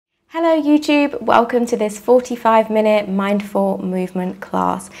Hello YouTube, welcome to this 45-minute mindful movement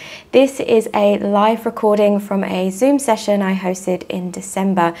class. This is a live recording from a Zoom session I hosted in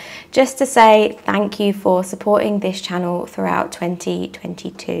December, just to say thank you for supporting this channel throughout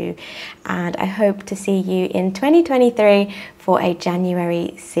 2022, and I hope to see you in 2023 for a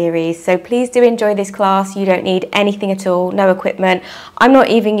January series. So please do enjoy this class. You don't need anything at all, no equipment. I'm not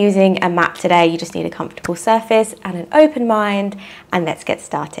even using a mat today. You just need a comfortable surface and an open mind, and let's get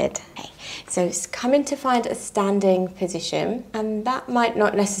started. Okay. So it's coming to find a standing position, and that might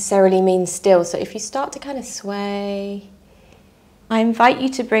not necessarily mean still. So if you start to kind of sway, I invite you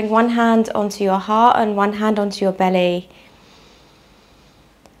to bring one hand onto your heart and one hand onto your belly.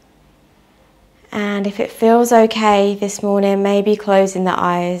 And if it feels okay this morning, maybe closing the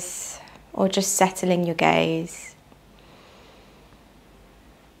eyes or just settling your gaze.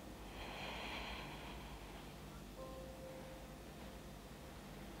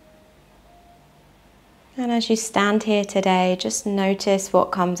 And as you stand here today, just notice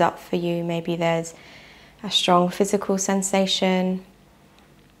what comes up for you. Maybe there's a strong physical sensation,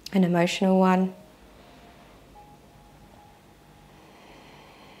 an emotional one.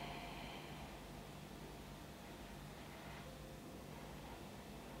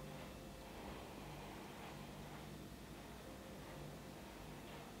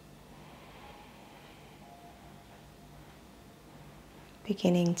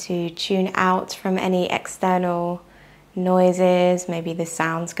 Beginning to tune out from any external noises, maybe the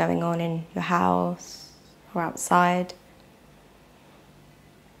sounds going on in your house or outside.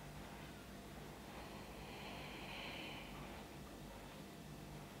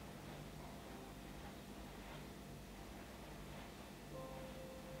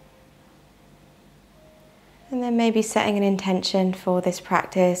 And then maybe setting an intention for this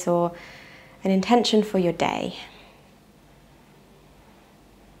practice or an intention for your day.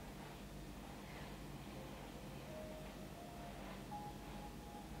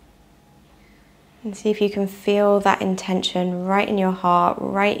 And see if you can feel that intention right in your heart,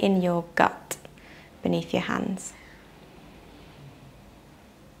 right in your gut, beneath your hands.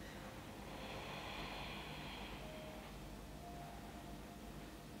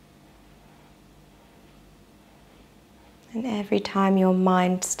 And every time your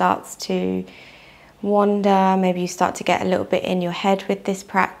mind starts to wander, maybe you start to get a little bit in your head with this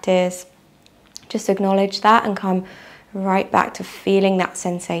practice, just acknowledge that and come right back to feeling that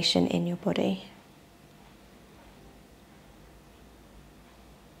sensation in your body.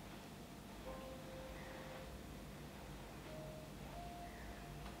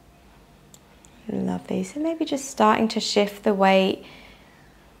 Lovely. So maybe just starting to shift the weight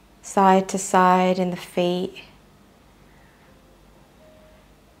side to side in the feet.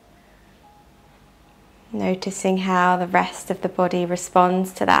 Noticing how the rest of the body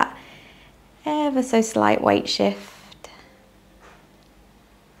responds to that ever so slight weight shift.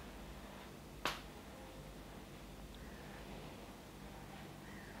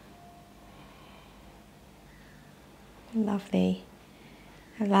 Lovely.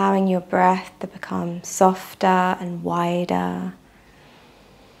 Allowing your breath to become softer and wider.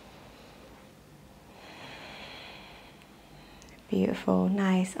 Beautiful,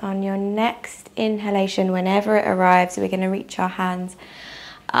 nice. On your next inhalation, whenever it arrives, we're going to reach our hands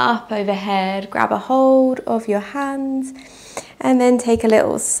up overhead, grab a hold of your hands, and then take a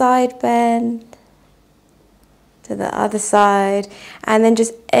little side bend to the other side, and then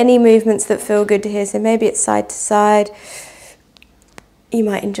just any movements that feel good to here. So maybe it's side to side. You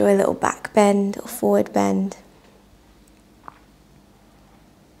might enjoy a little back bend or forward bend.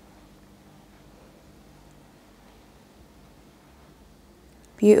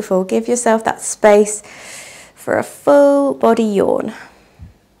 Beautiful. Give yourself that space for a full body yawn.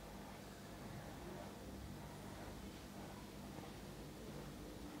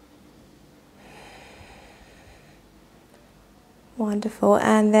 Wonderful.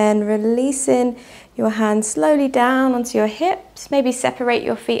 And then releasing your hands slowly down onto your hips. Maybe separate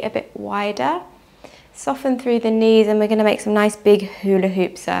your feet a bit wider. Soften through the knees, and we're going to make some nice big hula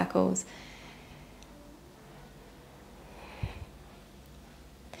hoop circles.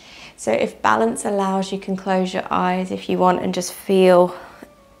 So if balance allows, you can close your eyes if you want and just feel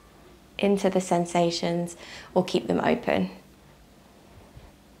into the sensations, or keep them open.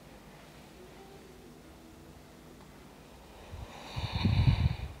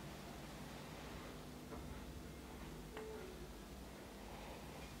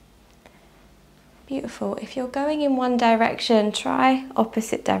 Beautiful. If you're going in one direction, try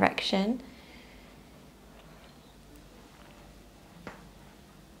opposite direction.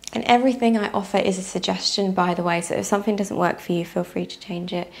 And Everything I offer is a suggestion, by the way, so if something doesn't work for you, feel free to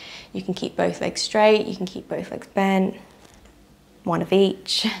change it. You can keep both legs straight, you can keep both legs bent, one of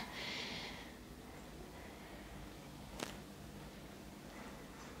each.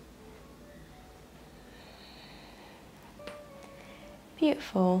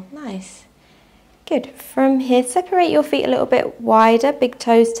 Beautiful, nice. Good. From here, separate your feet a little bit wider, big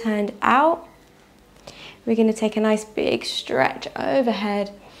toes turned out. We're going to take a nice big stretch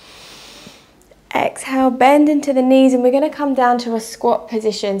overhead. Exhale, bend into the knees, and we're going to come down to a squat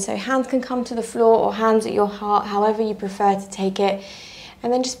position. So hands can come to the floor or hands at your heart, however you prefer to take it.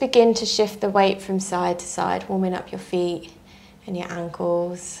 And then just begin to shift the weight from side to side, warming up your feet and your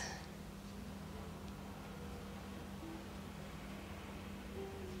ankles.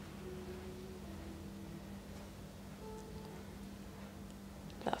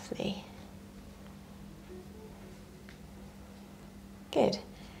 Lovely. Good.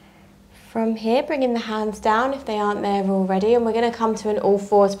 From here, bringing the hands down if they aren't there already, and we're going to come to an all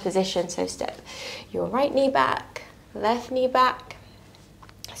fours position. So step your right knee back, left knee back,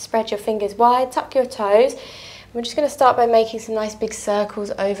 spread your fingers wide, tuck your toes. We're just going to start by making some nice big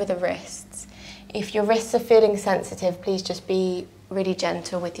circles over the wrists. If your wrists are feeling sensitive, please just be really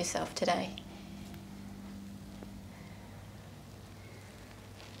gentle with yourself today.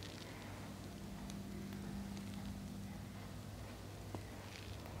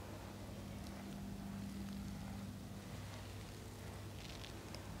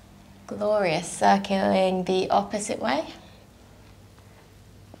 Glorious, circling the opposite way.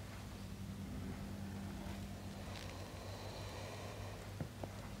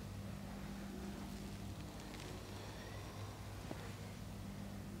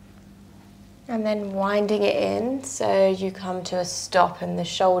 And then winding it in so you come to a stop and the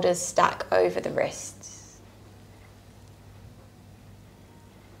shoulders stack over the wrists.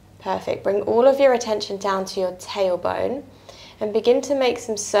 Perfect. Bring all of your attention down to your tailbone and begin to make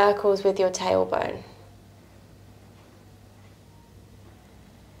some circles with your tailbone.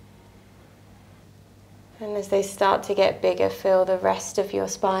 And as they start to get bigger, feel the rest of your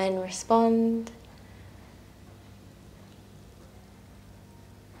spine respond.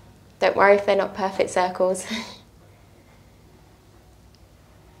 Don't worry if they're not perfect circles.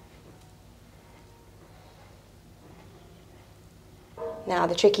 Now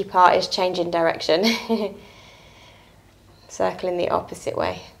the tricky part is changing direction. Circling the opposite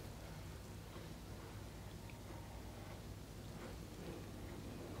way.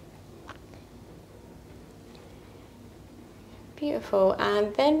 Beautiful.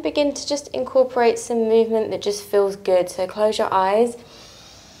 And then begin to just incorporate some movement that just feels good. So close your eyes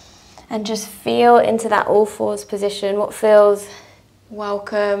and just feel into that all fours position, what feels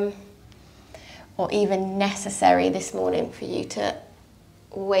welcome or even necessary this morning for you to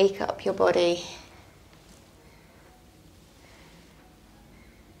wake up your body.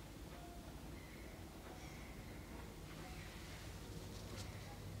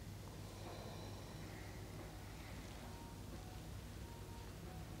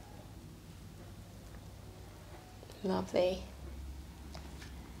 Lovely.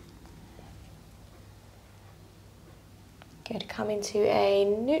 Good. Come into a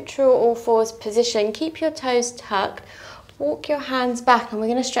neutral all fours position. Keep your toes tucked. Walk your hands back, and we're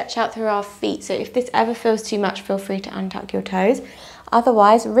going to stretch out through our feet. So if this ever feels too much, feel free to untuck your toes.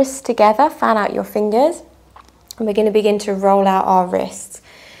 Otherwise, wrists together, fan out your fingers, and we're going to begin to roll out our wrists.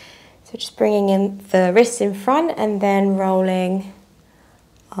 So just bringing in the wrists in front and then rolling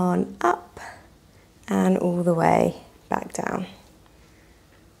on up and all the way back down.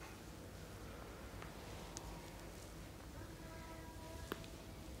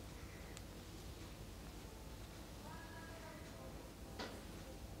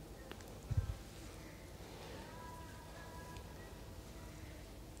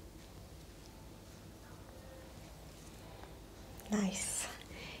 Nice.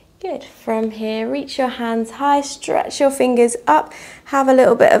 Good. From here, reach your hands high, stretch your fingers up, have a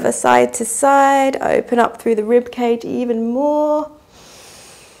little bit of a side to side, open up through the rib cage even more.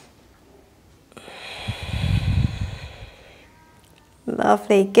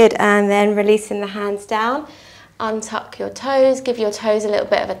 Lovely. Good. And then releasing the hands down, untuck your toes, give your toes a little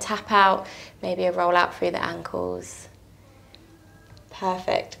bit of a tap out, maybe a roll out through the ankles.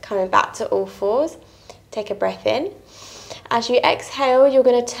 Perfect. Coming back to all fours, take a breath in. As you exhale, you're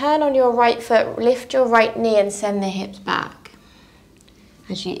going to turn on your right foot, lift your right knee and send the hips back.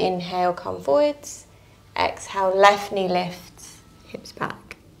 As you inhale, come forwards. Exhale, left knee lifts, hips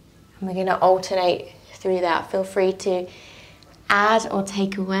back. And we're going to alternate through that. Feel free to add or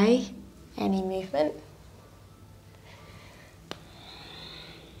take away any movement.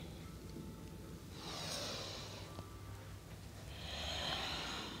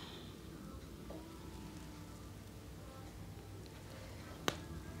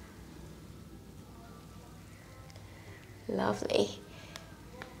 Lovely.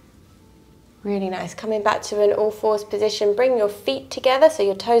 Really nice. Coming back to an all fours position. Bring your feet together so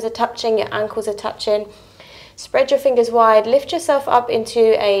your toes are touching, your ankles are touching. Spread your fingers wide. Lift yourself up into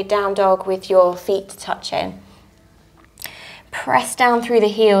a down dog with your feet touching. Press down through the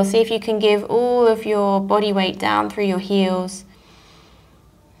heels. See if you can give all of your body weight down through your heels.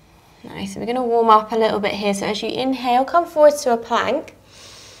 Nice. We're going to warm up a little bit here. So as you inhale, come forwards to a plank.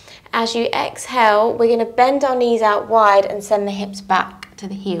 As you exhale, we're going to bend our knees out wide and send the hips back to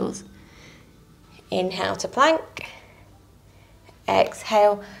the heels. Inhale to plank.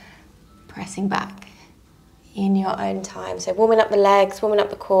 Exhale, pressing back in your own time. So warming up the legs, warming up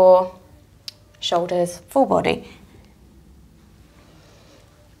the core, shoulders, full body.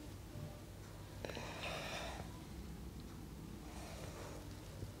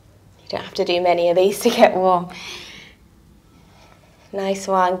 You don't have to do many of these to get warm. Nice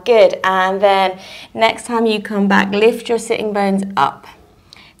one, good. And then next time you come back, lift your sitting bones up.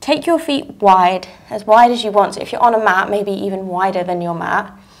 Take your feet wide as you want. So if you're on a mat, maybe even wider than your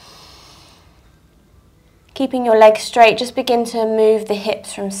mat. Keeping your legs straight, just begin to move the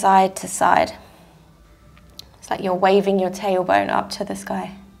hips from side to side. It's like you're waving your tailbone up to the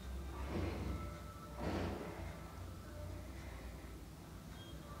sky.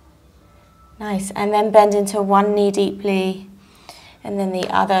 Nice, and then bend into one knee deeply, and then the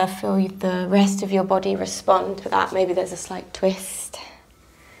other. Feel the rest of your body respond to that. Maybe there's a slight twist.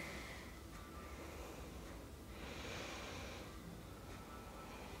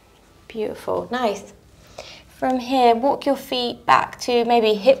 Beautiful, nice. From here, walk your feet back to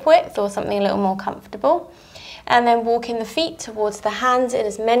maybe hip width or something a little more comfortable. And then walking the feet towards the hands in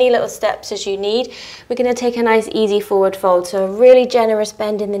as many little steps as you need. We're going to take a nice easy forward fold. So a really generous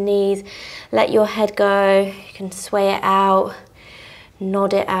bend in the knees. Let your head go. You can sway it out,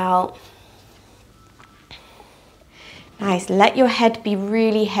 nod it out. Nice. Let your head be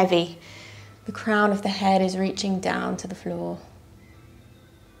really heavy. The crown of the head is reaching down to the floor.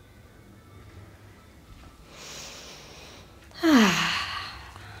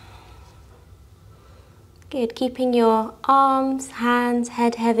 Good, keeping your arms, hands,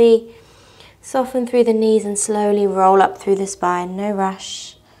 head heavy. Soften through the knees and slowly roll up through the spine. No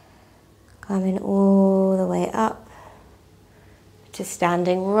rush. Coming all the way up to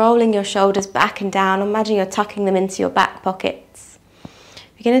standing. Rolling your shoulders back and down. Imagine you're tucking them into your back pockets.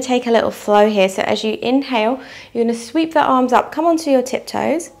 We're going to take a little flow here. So as you inhale, you're going to sweep the arms up. Come onto your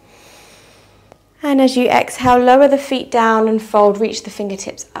tiptoes. And as you exhale, lower the feet down and fold. Reach the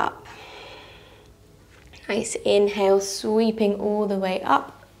fingertips up. Nice inhale, sweeping all the way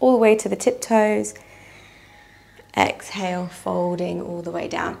up, all the way to the tiptoes. Exhale, folding all the way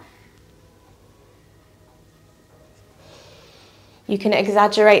down. You can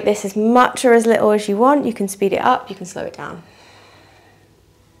exaggerate this as much or as little as you want. You can speed it up, you can slow it down.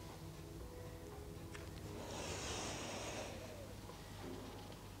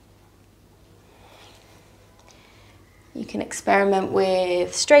 You can experiment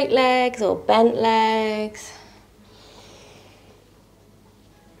with straight legs or bent legs.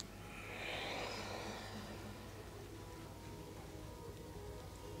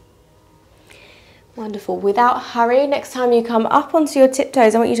 Wonderful. Without hurry, next time you come up onto your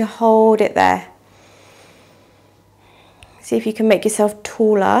tiptoes, I want you to hold it there. See if you can make yourself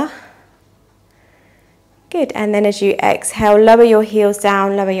taller. Good. And then as you exhale, lower your heels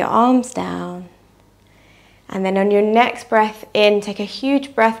down, lower your arms down. And then on your next breath in, take a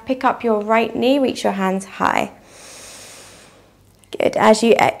huge breath, pick up your right knee, reach your hands high. Good. As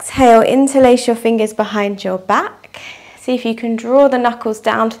you exhale, interlace your fingers behind your back. See if you can draw the knuckles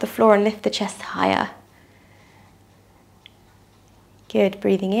down to the floor and lift the chest higher. Good.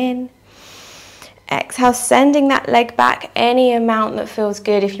 Breathing in. Exhale, sending that leg back any amount that feels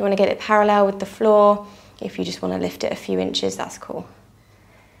good. If you want to get it parallel with the floor, if you just want to lift it a few inches, that's cool.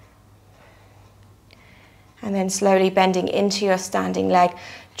 And then slowly bending into your standing leg.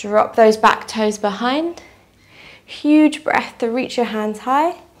 Drop those back toes behind. Huge breath to reach your hands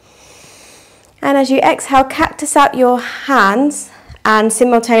high. And as you exhale, cactus out your hands and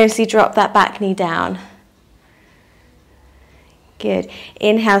simultaneously drop that back knee down. Good.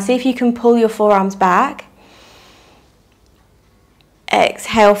 Inhale, see if you can pull your forearms back.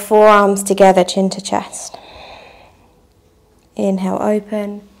 Exhale, forearms together, chin to chest. Inhale,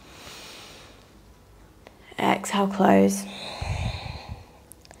 open. Exhale, close.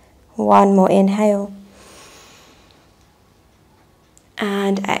 One more inhale.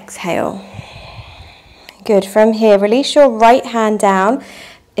 And exhale. Good. From here, release your right hand down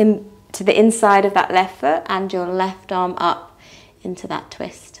to the inside of that left foot and your left arm up into that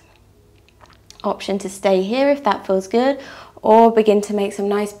twist. Option to stay here if that feels good, or begin to make some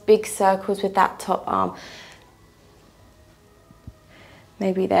nice big circles with that top arm.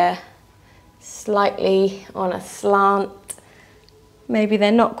 Maybe they're slightly on a slant, maybe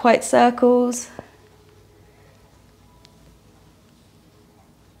they're not quite circles.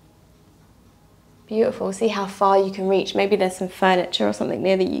 Beautiful. See how far you can reach. Maybe there's some furniture or something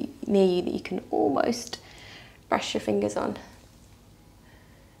near you that you can almost brush your fingers on.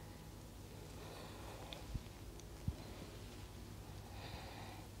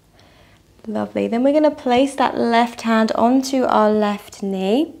 Lovely. Then we're going to place that left hand onto our left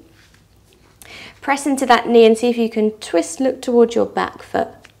knee. Press into that knee and see if you can twist, look towards your back foot.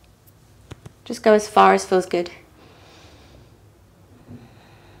 Just go as far as feels good.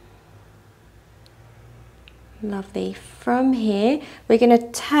 Lovely. From here, we're going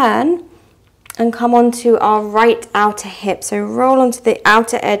to turn and come onto our right outer hip. So roll onto the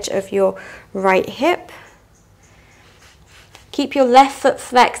outer edge of your right hip. Keep your left foot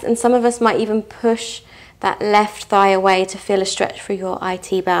flexed, and some of us might even push that left thigh away to feel a stretch through your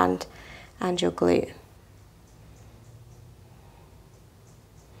IT band and your glute.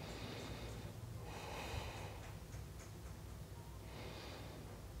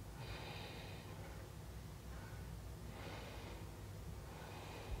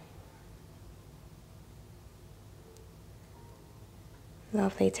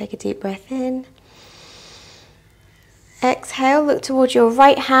 Lovely. Take a deep breath in. Exhale, look towards your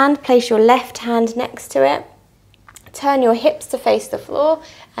right hand, place your left hand next to it. Turn your hips to face the floor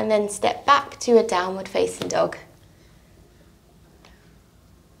and then step back to a downward facing dog.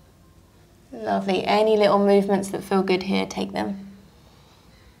 Lovely. Any little movements that feel good here, take them.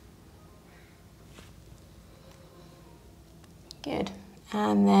 Good.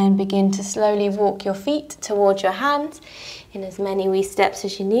 And then begin to slowly walk your feet towards your hands in as many wee steps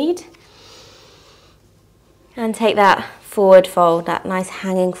as you need. And take that forward fold, that nice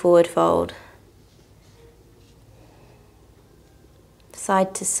hanging forward fold.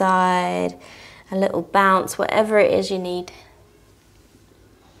 Side to side, a little bounce, whatever it is you need.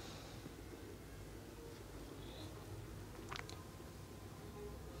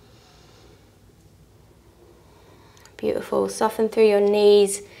 Beautiful. Soften through your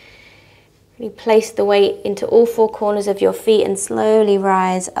knees. Really place the weight into all four corners of your feet and slowly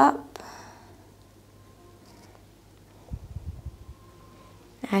rise up.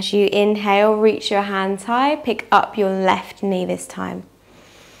 As you inhale, reach your hands high, pick up your left knee this time.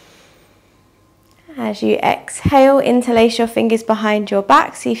 As you exhale, interlace your fingers behind your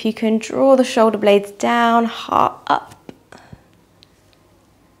back. See if you can draw the shoulder blades down, heart up.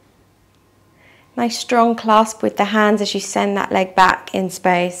 Nice strong clasp with the hands as you send that leg back in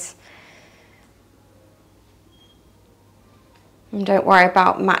space. And don't worry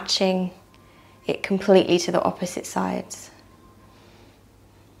about matching it completely to the opposite sides.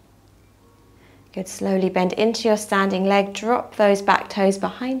 Good. Slowly bend into your standing leg. Drop those back toes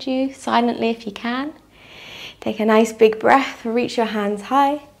behind you silently if you can. Take a nice big breath. Reach your hands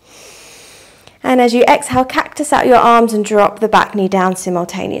high. And as you exhale, cactus out your arms and drop the back knee down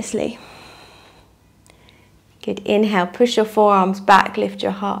simultaneously. Good. Inhale, push your forearms back, lift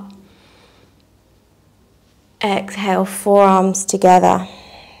your heart. Exhale, forearms together,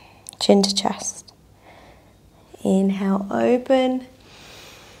 chin to chest. Inhale, open.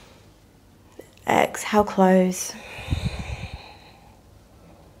 Exhale, close.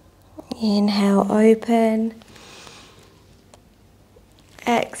 Inhale, open.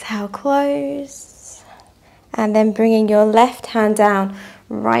 Exhale, close. And then bringing your left hand down,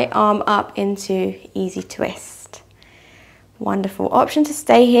 right arm up into easy twist. Wonderful. Option to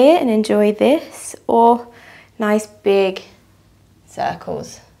stay here and enjoy this, or nice big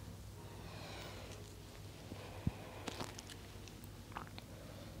circles.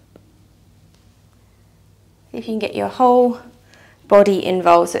 See if you can get your whole body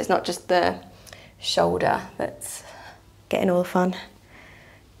involved, so it's not just the shoulder that's getting all the fun.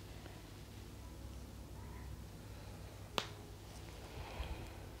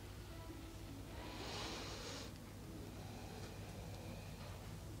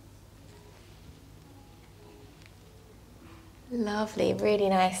 Lovely, really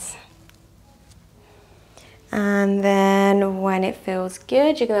nice. And then when it feels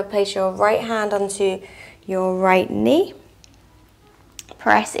good, you're going to place your right hand onto your right knee.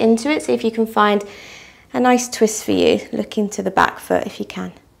 Press into it, see if you can find a nice twist for you. Look into the back foot if you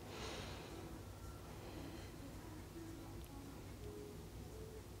can.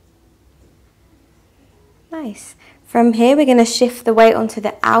 Nice. From here, we're going to shift the weight onto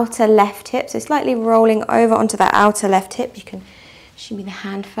the outer left hip, so slightly rolling over onto that outer left hip. You can Shimmy the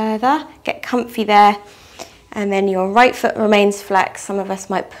hand further, get comfy there, and then your right foot remains flexed. Some of us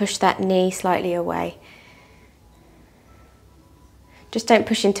might push that knee slightly away. Just don't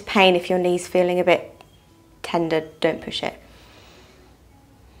push into pain. If your knee's feeling a bit tender, don't push it.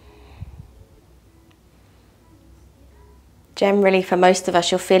 Generally, for most of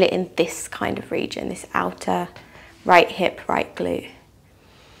us, you'll feel it in this kind of region, this outer right hip, right glute.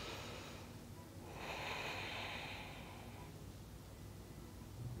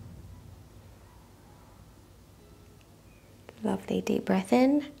 Lovely, deep breath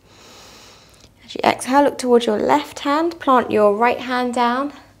in. As you exhale, look towards your left hand, plant your right hand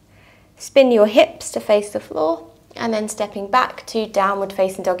down, spin your hips to face the floor, and then stepping back to downward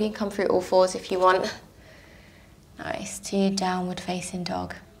facing dog. You can come through all fours if you want. Nice, to downward facing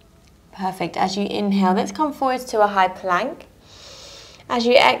dog. Perfect. As you inhale, let's come forwards to a high plank. As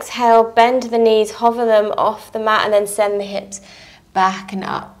you exhale, bend the knees, hover them off the mat, and then send the hips back and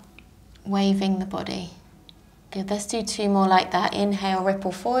up, waving the body. Good, let's do 2 more like that. Inhale,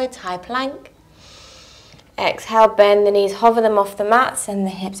 ripple forwards, high plank. Exhale, bend the knees, hover them off the mat, send the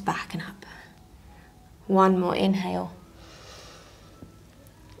hips back and up. 1 more, inhale.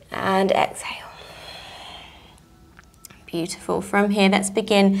 And exhale. Beautiful. From here, let's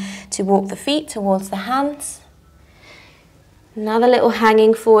begin to walk the feet towards the hands. Another little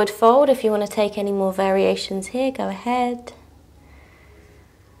hanging forward fold. If you want to take any more variations here, go ahead.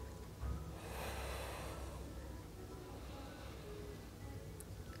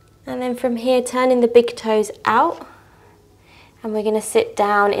 And then from here, turning the big toes out. And we're going to sit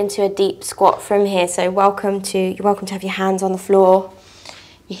down into a deep squat from here. So you're welcome to have your hands on the floor.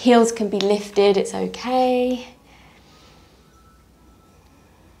 Your heels can be lifted, it's okay.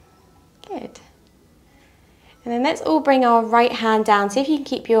 Good. And then let's all bring our right hand down. See if you can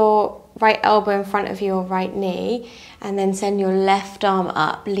keep your right elbow in front of your right knee, and then send your left arm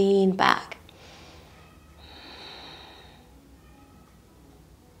up, lean back.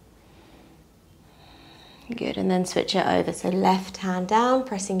 Good, and then switch it over. So left hand down,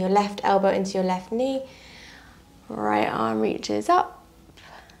 pressing your left elbow into your left knee. Right arm reaches up.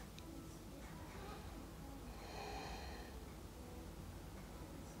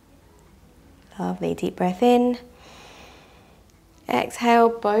 Lovely, deep breath in. Exhale,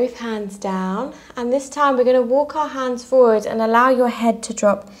 both hands down. And this time we're going to walk our hands forward and allow your head to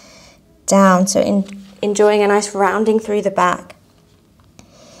drop down. So enjoying a nice rounding through the back.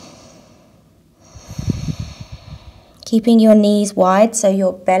 Keeping your knees wide so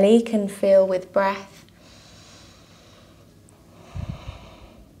your belly can fill with breath.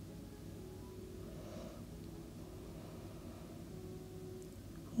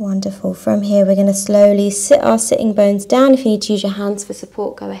 Wonderful. From here, we're going to slowly sit our sitting bones down. If you need to use your hands for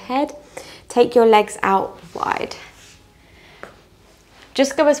support, go ahead. Take your legs out wide.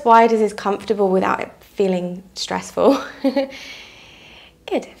 Just go as wide as is comfortable without it feeling stressful.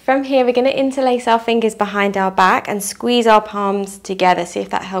 Good. From here, we're going to interlace our fingers behind our back and squeeze our palms together. See if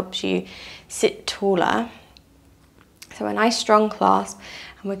that helps you sit taller. So a nice strong clasp,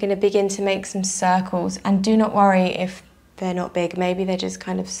 and we're going to begin to make some circles. And do not worry if they're not big, maybe they're just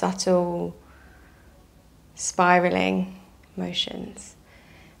kind of subtle spiraling motions.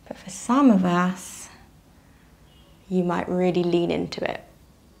 But for some of us, you might really lean into it.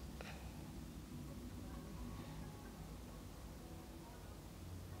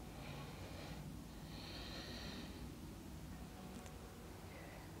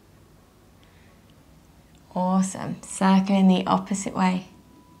 Awesome. Circling the opposite way.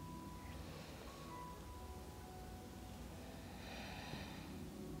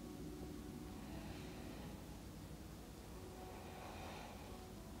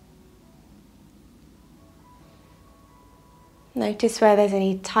 Notice where there's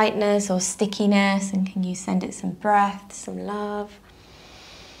any tightness or stickiness, and can you send it some breath, some love?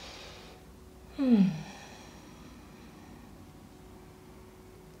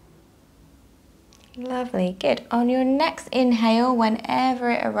 Lovely, good. On your next inhale,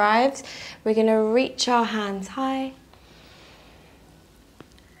 whenever it arrives, we're going to reach our hands high.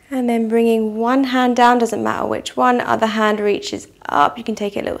 And then bringing one hand down, doesn't matter which one, other hand reaches up. You can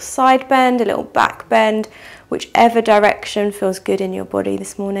take a little side bend, a little back bend, whichever direction feels good in your body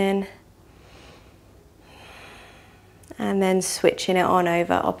this morning. And then switching it on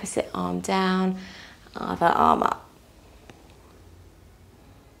over, opposite arm down, other arm up.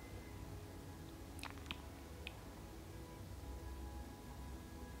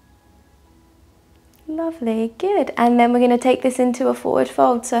 Lovely, good. And then we're going to take this into a forward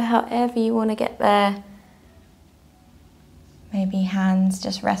fold, so however you want to get there. Maybe hands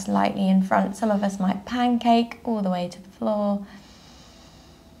just rest lightly in front. Some of us might pancake all the way to the floor.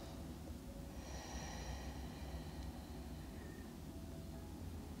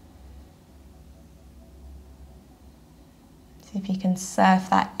 you can surf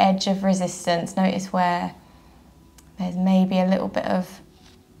that edge of resistance. Notice where there's maybe a little bit of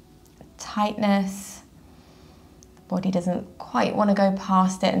tightness. The body doesn't quite want to go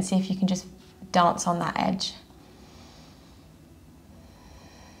past it, and see if you can just dance on that edge.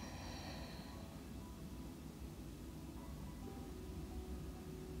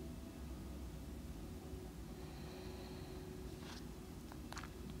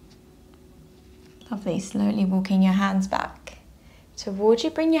 Lovely, slowly walking your hands back towards you.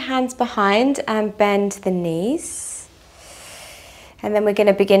 Bring your hands behind and bend the knees. And then we're going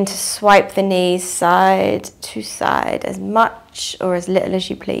to begin to swipe the knees side to side, as much or as little as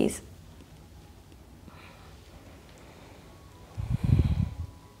you please.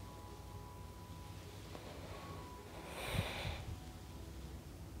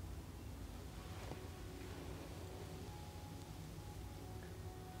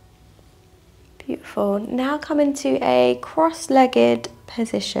 Beautiful. Now come into a cross-legged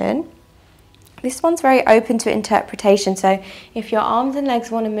position. This one's very open to interpretation, so if your arms and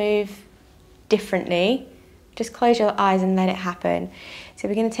legs want to move differently, just close your eyes and let it happen. So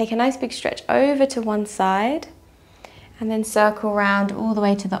we're going to take a nice big stretch over to one side and then circle around all the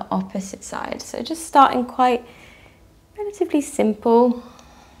way to the opposite side. So just starting quite relatively simple.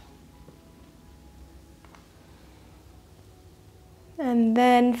 And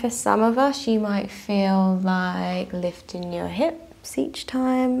then for some of us, you might feel like lifting your hips each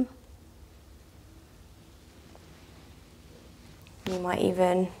time. You might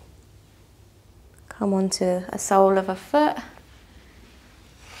even come onto a sole of a foot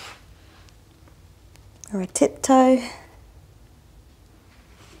or a tiptoe.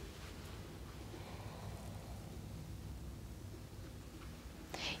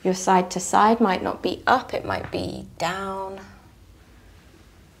 Your side to side might not be up, it might be down.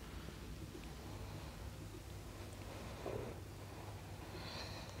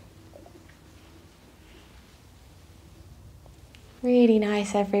 Really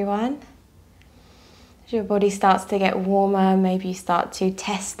nice, everyone. As your body starts to get warmer, maybe you start to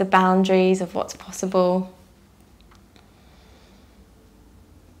test the boundaries of what's possible.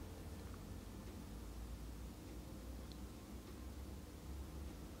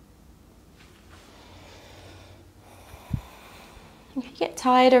 If you get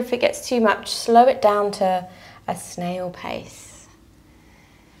tired or if it gets too much, slow it down to a snail pace.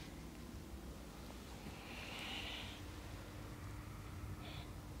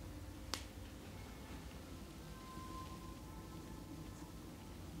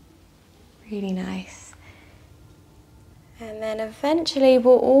 Really nice. And then eventually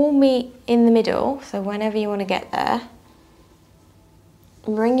we'll all meet in the middle, so whenever you want to get there,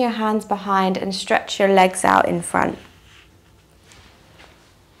 bring your hands behind and stretch your legs out in front.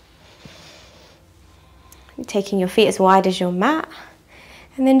 Taking your feet as wide as your mat,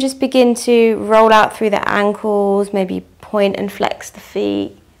 and then just begin to roll out through the ankles, maybe point and flex the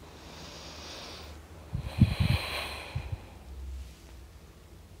feet.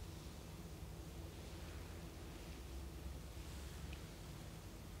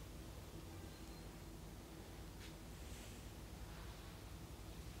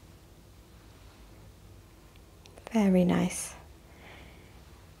 Very nice.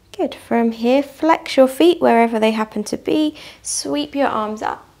 Good. From here, flex your feet wherever they happen to be. Sweep your arms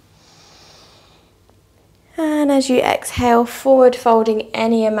up. And as you exhale, forward folding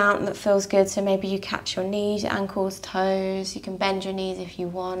any amount that feels good. So maybe you catch your knees, ankles, toes. You can bend your knees if you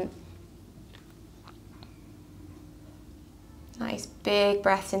want. Nice big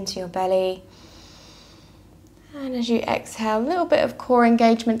breath into your belly. And as you exhale, a little bit of core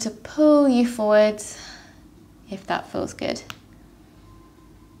engagement to pull you forwards, if that feels good.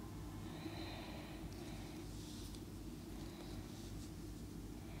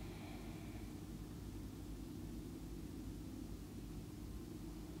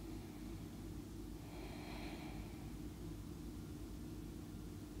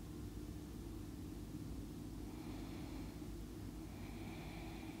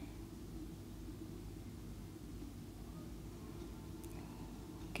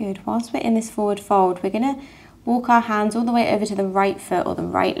 Good. Whilst we're in this forward fold, we're going to walk our hands all the way over to the right foot or the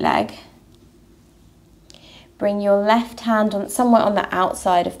right leg. Bring your left hand on somewhere on the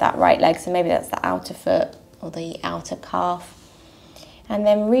outside of that right leg, so maybe that's the outer foot or the outer calf. And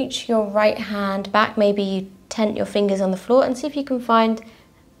then reach your right hand back, maybe you tent your fingers on the floor and see if you can find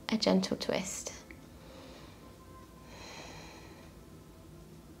a gentle twist.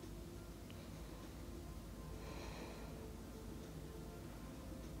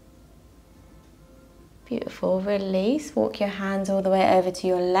 Beautiful, release, walk your hands all the way over to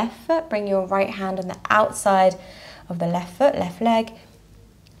your left foot, bring your right hand on the outside of the left foot, left leg.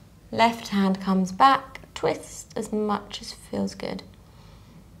 Left hand comes back, twist as much as feels good.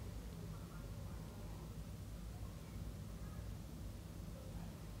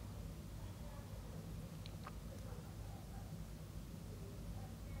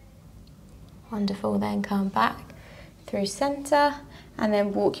 Wonderful, then come back through center and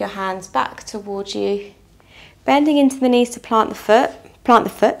then walk your hands back towards you. Bending into the knees to plant the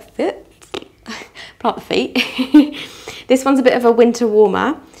feet. This one's a bit of a winter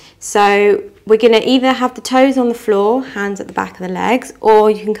warmer. So we're gonna either have the toes on the floor, hands at the back of the legs, or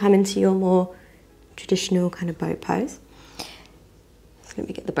you can come into your more traditional kind of boat pose. So let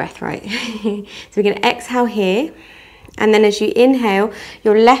me get the breath right. So we're gonna exhale here. And then as you inhale,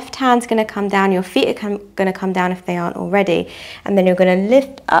 your left hand's going to come down, your feet are going to come down if they aren't already. And then you're going to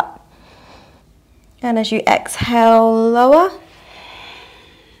lift up. And as you exhale, lower.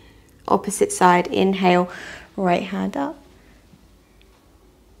 Opposite side, inhale, right hand up.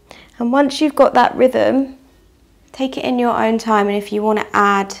 And once you've got that rhythm, take it in your own time. And if you want to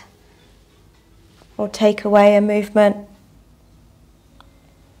add or take away a movement,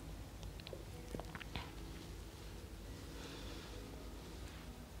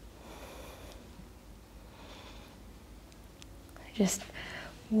 just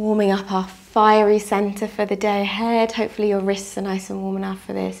warming up our fiery center for the day ahead. Hopefully your wrists are nice and warm enough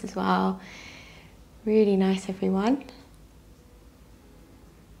for this as well. Really nice, everyone.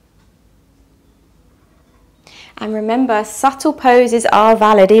 And remember, subtle poses are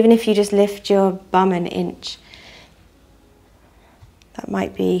valid, even if you just lift your bum an inch. That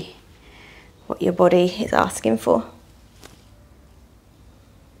might be what your body is asking for.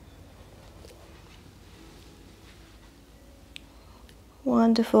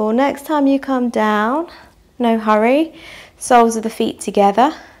 Wonderful. Next time you come down, no hurry, soles of the feet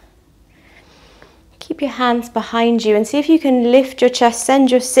together. Keep your hands behind you and see if you can lift your chest,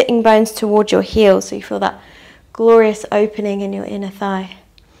 send your sitting bones towards your heels so you feel that glorious opening in your inner thigh.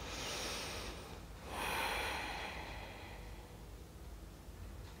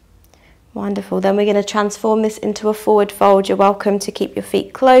 Wonderful. Then we're going to transform this into a forward fold. You're welcome to keep your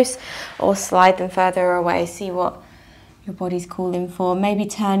feet close or slide them further away. See what your body's calling for. Maybe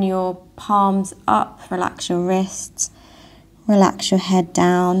turn your palms up, relax your wrists, relax your head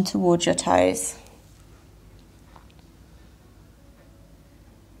down towards your toes.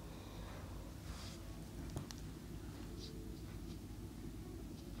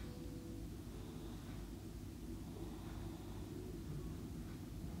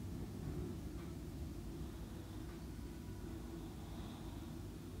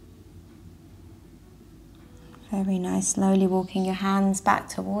 Very nice, slowly walking your hands back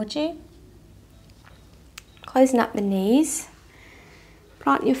towards you. Closing up the knees.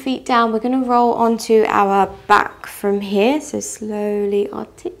 Plant your feet down. We're going to roll onto our back from here. So slowly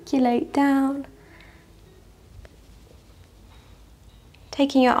articulate down.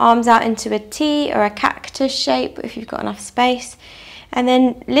 Taking your arms out into a T or a cactus shape if you've got enough space. And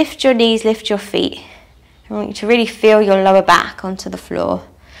then lift your knees, lift your feet. I want you to really feel your lower back onto the floor.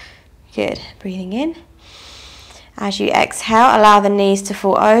 Good. Breathing in. As you exhale, allow the knees to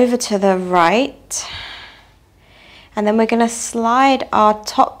fall over to the right. And then we're going to slide our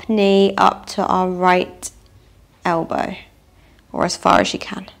top knee up to our right elbow, or as far as you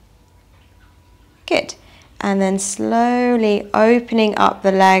can. Good. And then slowly opening up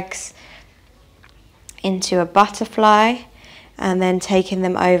the legs into a butterfly, and then taking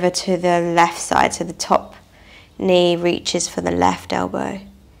them over to the left side, so the top knee reaches for the left elbow.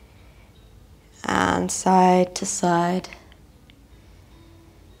 And side to side.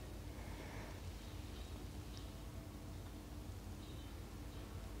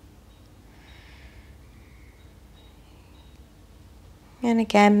 And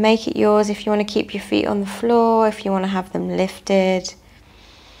again, make it yours if you want to keep your feet on the floor, if you want to have them lifted.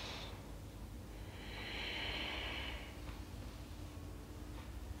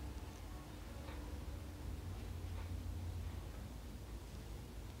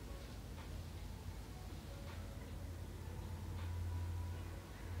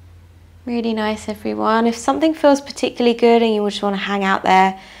 Really nice, everyone. If something feels particularly good and you just want to hang out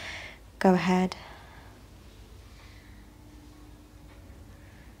there, go ahead.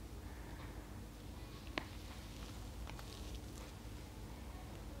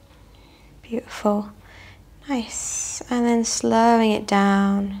 Beautiful. Nice. And then slowing it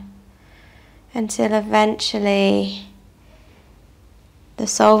down until eventually the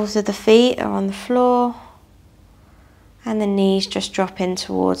soles of the feet are on the floor. And the knees just drop in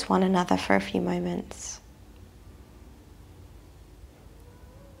towards one another for a few moments.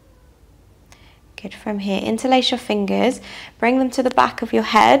 Good. From here, interlace your fingers, bring them to the back of your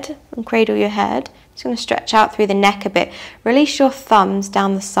head and cradle your head. Just going to stretch out through the neck a bit. Release your thumbs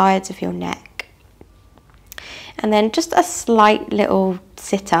down the sides of your neck. And then just a slight little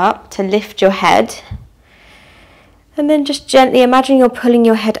sit up to lift your head. And then just gently imagine you're pulling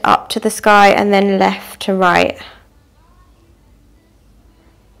your head up to the sky and then left to right.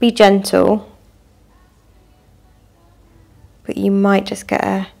 Be gentle, but you might just get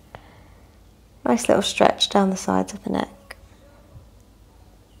a nice little stretch down the sides of the neck.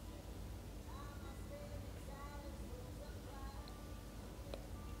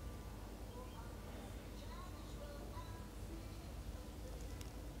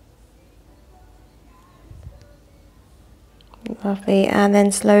 Lovely, and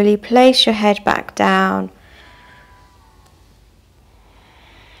then slowly place your head back down.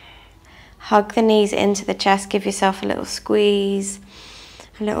 Hug the knees into the chest, give yourself a little squeeze,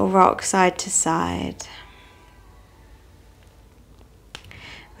 a little rock side to side.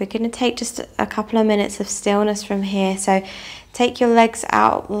 We're going to take just a couple of minutes of stillness from here. So take your legs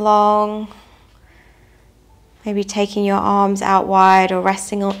out long, maybe taking your arms out wide or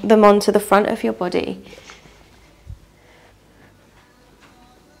resting them onto the front of your body.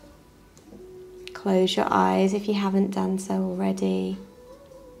 Close your eyes if you haven't done so already.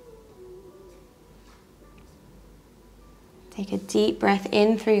 Take a deep breath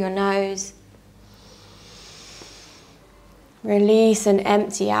in through your nose. Release and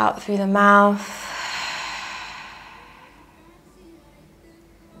empty out through the mouth.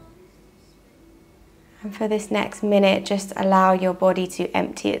 And for this next minute, just allow your body to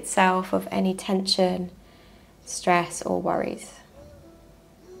empty itself of any tension, stress, or worries.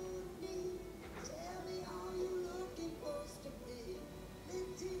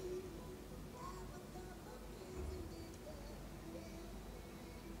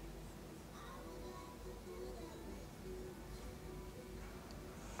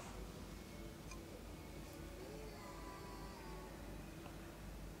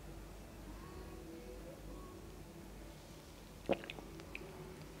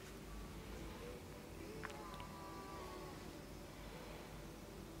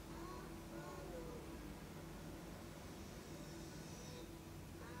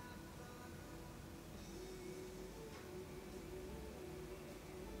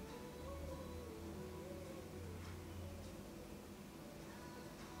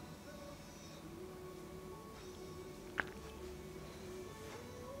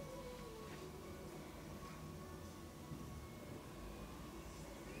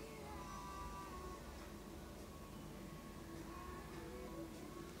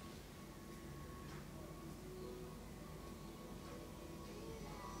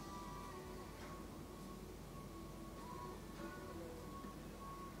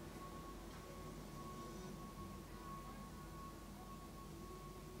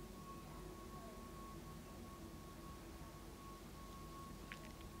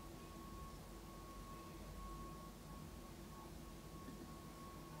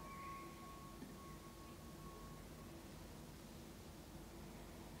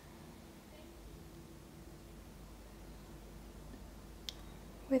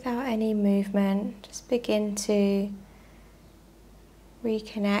 Without any movement, just begin to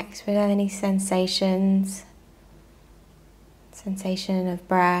reconnect with any sensations, sensation of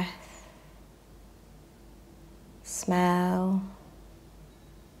breath, smell,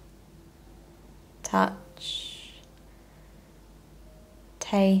 touch,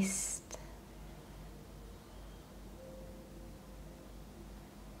 taste.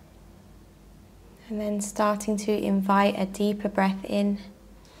 And then starting to invite a deeper breath in.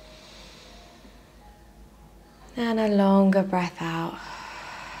 And a longer breath out.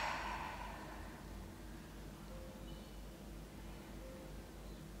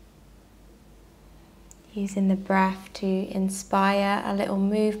 Using the breath to inspire a little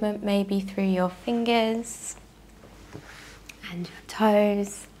movement, maybe through your fingers and your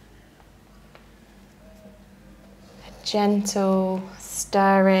toes. A gentle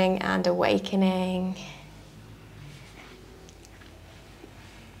stirring and awakening.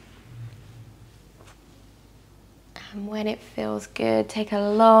 And when it feels good, take a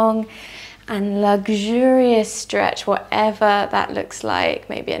long and luxurious stretch, whatever that looks like.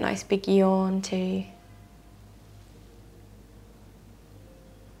 Maybe a nice big yawn too.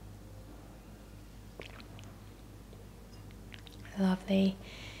 Lovely.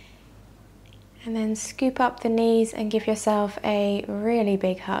 And then scoop up the knees and give yourself a really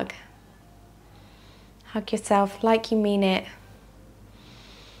big hug. Hug yourself like you mean it.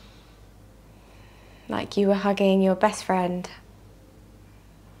 Like you were hugging your best friend.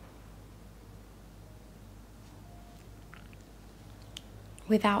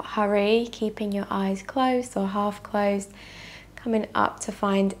 without hurry, keeping your eyes closed or half closed, coming up to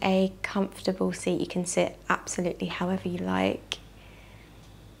find a comfortable seat. You can sit absolutely however you like.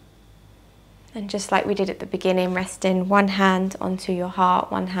 And just like we did at the beginning, resting one hand onto your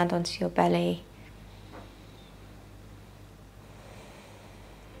heart, one hand onto your belly.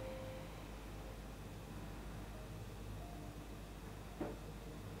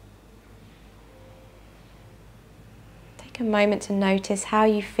 Take a moment to notice how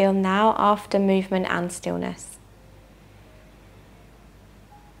you feel now after movement and stillness.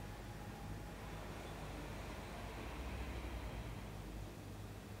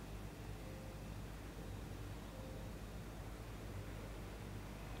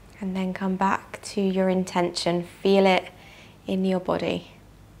 And then come back to your intention. Feel it in your body.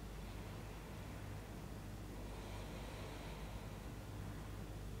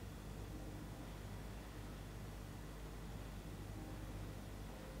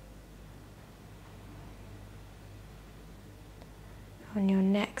 On your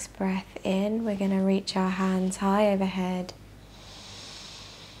next breath in, we're going to reach our hands high overhead.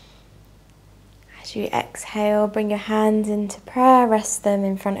 As you exhale, bring your hands into prayer, rest them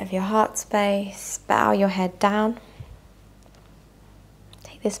in front of your heart space, bow your head down.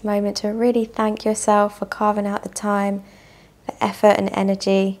 Take this moment to really thank yourself for carving out the time, the effort and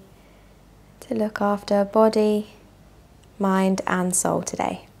energy to look after body, mind and soul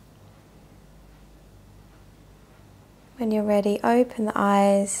today. When you're ready, open the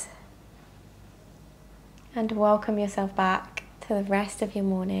eyes and welcome yourself back to the rest of your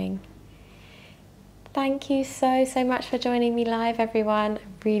morning. Thank you so much for joining me live, everyone. I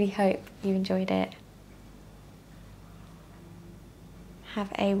really hope you enjoyed it.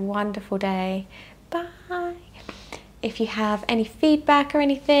 Have a wonderful day. Bye. If you have any feedback or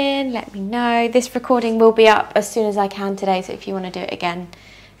anything, let me know. This recording will be up as soon as I can today, so if you want to do it again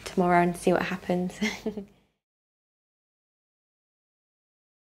tomorrow and see what happens.